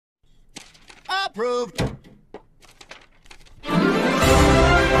Approved.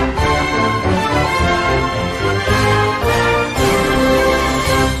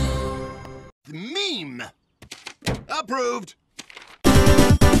 Meme. Approved.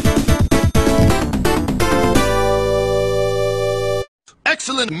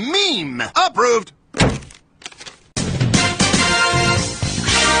 Excellent meme. Approved.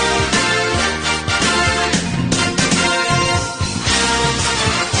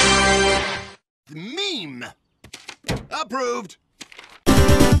 Meme. Approved.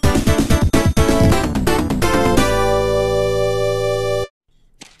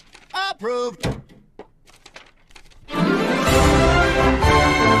 Approved.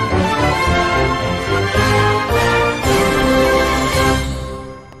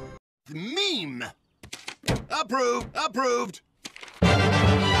 Meme. Approved. Approved.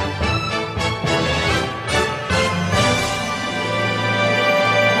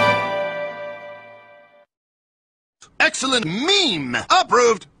 Excellent meme.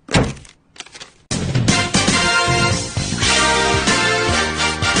 Approved.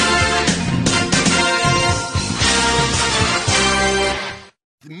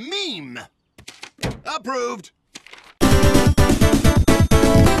 Meme. Approved.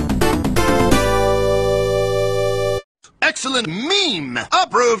 Excellent meme.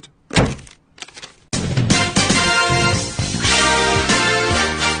 Approved.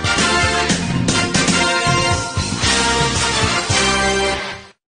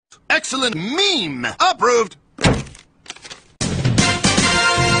 Excellent meme. Approved.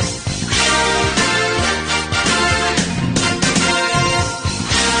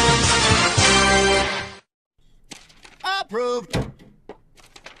 Approved.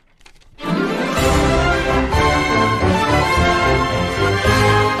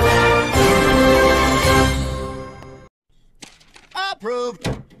 Approved.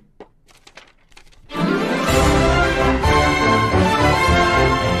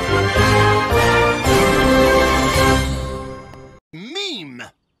 Meme.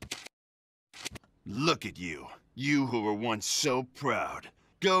 Look at you. You who were once so proud.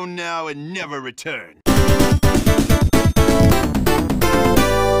 Go now and never return.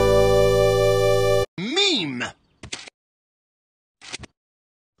 Meme.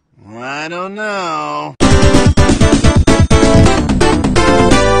 I don't know.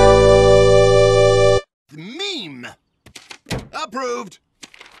 Meme. Approved.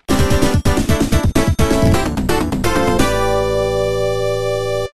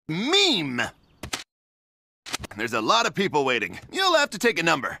 Meme. There's a lot of people waiting. You'll have to take a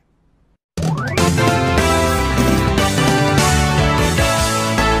number.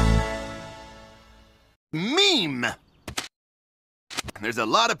 Meme. There's a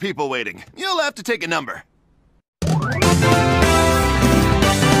lot of people waiting. You'll have to take a number.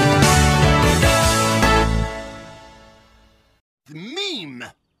 Meme.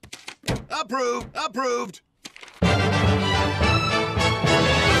 Approved. Approved.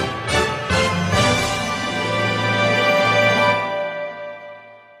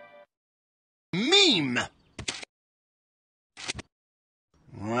 Meme.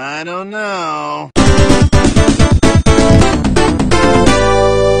 I don't know.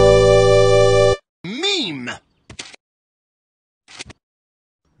 Meme.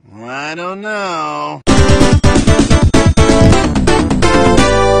 I don't know.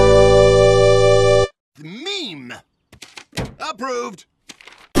 Meme. Approved.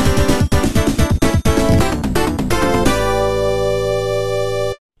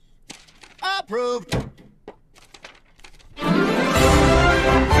 Approved.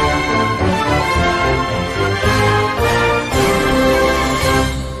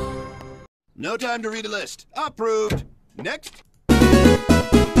 No time to read a list. Approved. Next.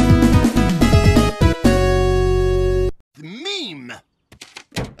 Meme.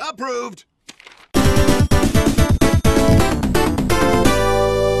 Approved.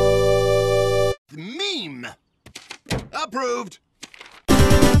 Meme. Approved.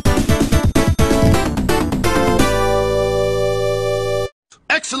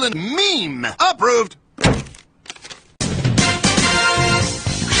 Excellent meme. Approved.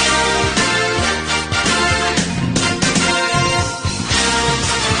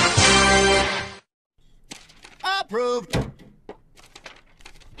 Approved.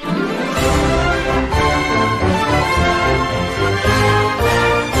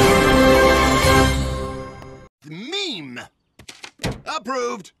 Meme.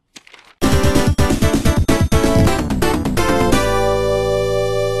 Approved.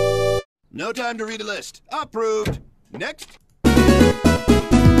 No time to read a list. Approved. Next.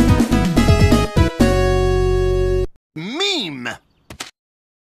 Meme.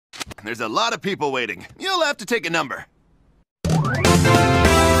 There's a lot of people waiting. You'll have to take a number.